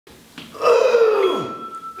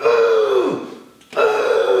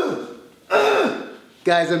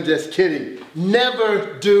Guys, I'm just kidding.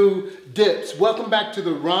 Never do dips. Welcome back to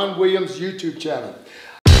the Ron Williams YouTube channel.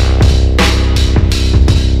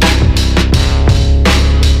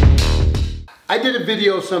 I did a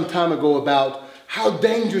video some time ago about how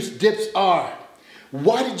dangerous dips are.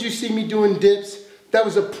 Why did you see me doing dips? That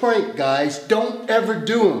was a prank, guys. Don't ever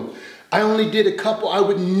do them. I only did a couple. I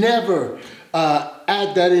would never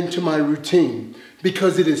add that into my routine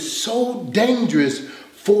because it is so dangerous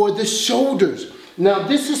for the shoulders. Now,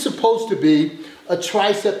 this is supposed to be a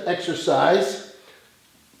tricep exercise.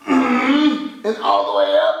 And all the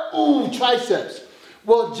way up, ooh, triceps.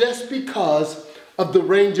 Well, just because of the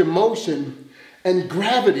range of motion and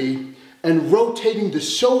gravity and rotating the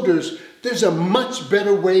shoulders, there's a much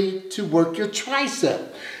better way to work your tricep.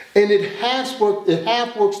 And it half works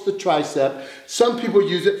the tricep. Some people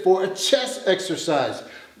use it for a chest exercise.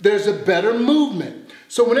 There's a better movement.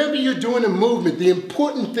 So whenever you're doing a movement, the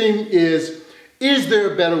important thing is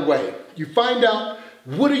there a better way? You find out,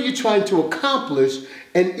 what are you trying to accomplish,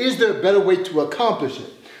 and is there a better way to accomplish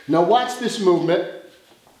it? Now watch this movement.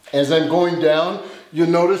 As I'm going down, you'll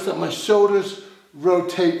notice that my shoulders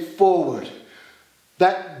rotate forward.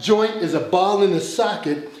 That joint is a ball in a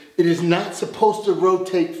socket. It is not supposed to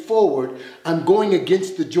rotate forward. I'm going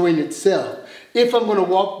against the joint itself. If I'm going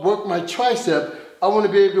to work my tricep, I want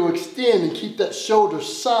to be able to extend and keep that shoulder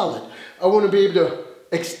solid. I want to be able to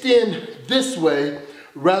extend this way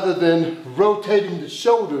rather than rotating the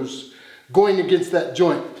shoulders going against that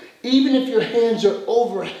joint. Even if your hands are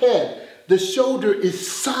overhead, the shoulder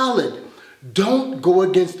is solid. Don't go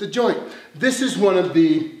against the joint. This is one of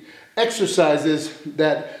the exercises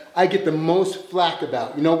that I get the most flack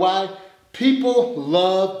about. You know why? People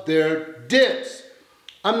love their dips.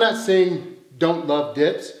 I'm not saying don't love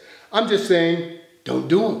dips. I'm just saying don't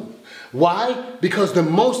do them. Why? Because the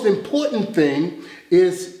most important thing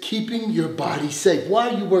is keeping your body safe. Why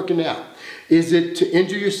are you working out? Is it to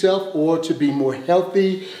injure yourself or to be more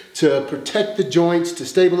healthy, to protect the joints, to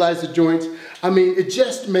stabilize the joints? I mean, it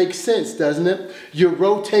just makes sense, doesn't it? You're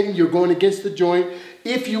rotating, you're going against the joint.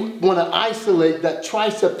 If you want to isolate that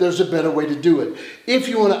tricep, there's a better way to do it. If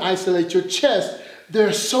you want to isolate your chest, there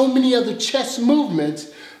are so many other chest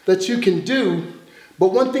movements that you can do.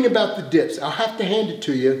 But one thing about the dips, I'll have to hand it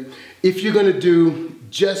to you, if you're going to do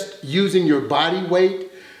just using your body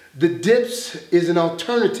weight, the dips is an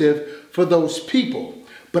alternative for those people.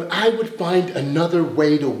 But I would find another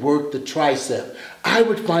way to work the tricep. I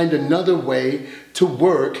would find another way to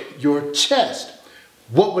work your chest.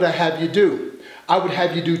 What would I have you do? I would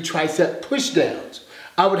have you do tricep pushdowns.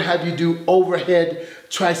 I would have you do overhead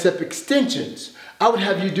tricep extensions. I would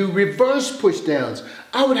have you do reverse pushdowns.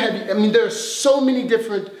 I would have you, I mean, there are so many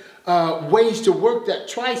different ways to work that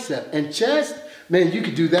tricep. And chest, man, you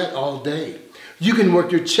could do that all day. You can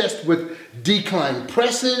work your chest with decline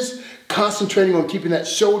presses, concentrating on keeping that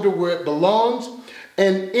shoulder where it belongs.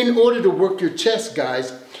 And in order to work your chest,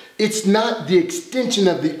 guys, it's not the extension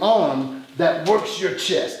of the arm that works your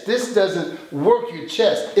chest. This doesn't work your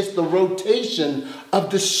chest. It's the rotation of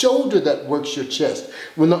the shoulder that works your chest.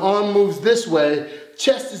 When the arm moves this way,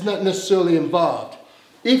 chest is not necessarily involved.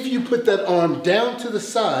 If you put that arm down to the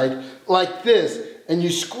side like this and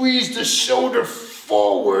you squeeze the shoulder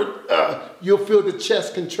forward, you'll feel the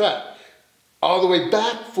chest contract. All the way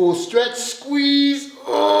back, full stretch, squeeze.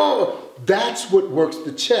 Oh, that's what works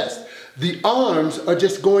the chest. The arms are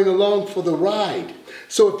just going along for the ride.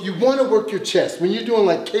 So if you want to work your chest, when you're doing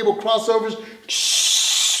like cable crossovers,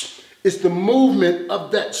 it's the movement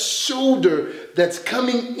of that shoulder that's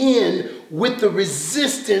coming in with the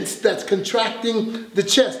resistance that's contracting the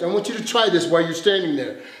chest. I want you to try this while you're standing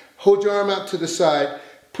there. Hold your arm out to the side,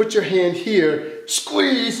 put your hand here,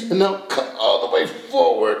 squeeze, and now come all the way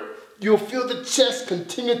forward. You'll feel the chest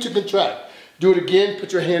continue to contract. Do it again,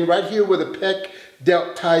 put your hand right here where the pec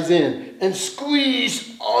delt ties in, and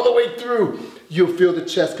squeeze all the way through. You'll feel the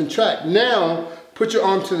chest contract. Now, put your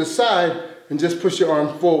arm to the side and just push your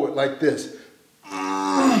arm forward like this.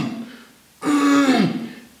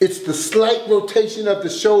 It's the slight rotation of the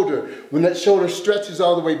shoulder. When that shoulder stretches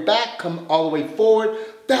all the way back, come all the way forward,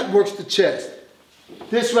 that works the chest.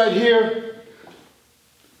 This right here,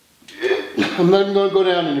 I'm not even going to go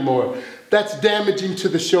down anymore. That's damaging to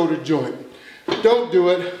the shoulder joint. Don't do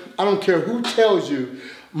it. I don't care who tells you.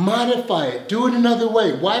 Modify it. Do it another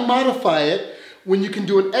way. Why modify it when you can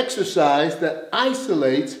do an exercise that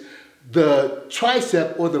isolates the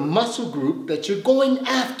tricep or the muscle group that you're going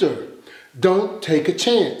after? Don't take a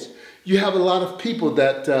chance. You have a lot of people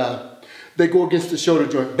that they go against the shoulder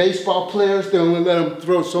joint. Baseball players, they only let them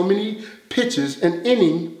throw so many pitches an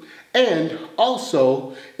inning and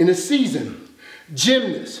also in a season.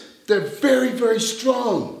 Gymnasts, they're very, very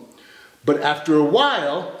strong. But after a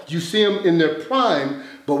while, you see them in their prime,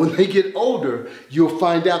 but when they get older, you'll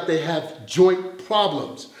find out they have joint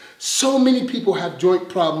problems. So many people have joint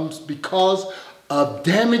problems because of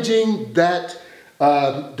damaging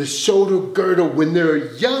the shoulder girdle when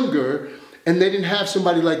they're younger, and they didn't have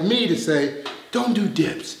somebody like me to say, don't do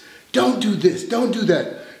dips, don't do this, don't do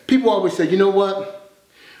that. People always say, you know what,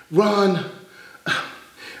 Ron,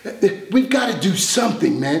 we've got to do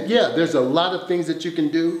something, man. Yeah, there's a lot of things that you can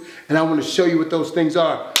do, and I want to show you what those things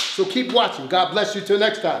are. So keep watching. God bless you till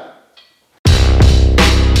next time.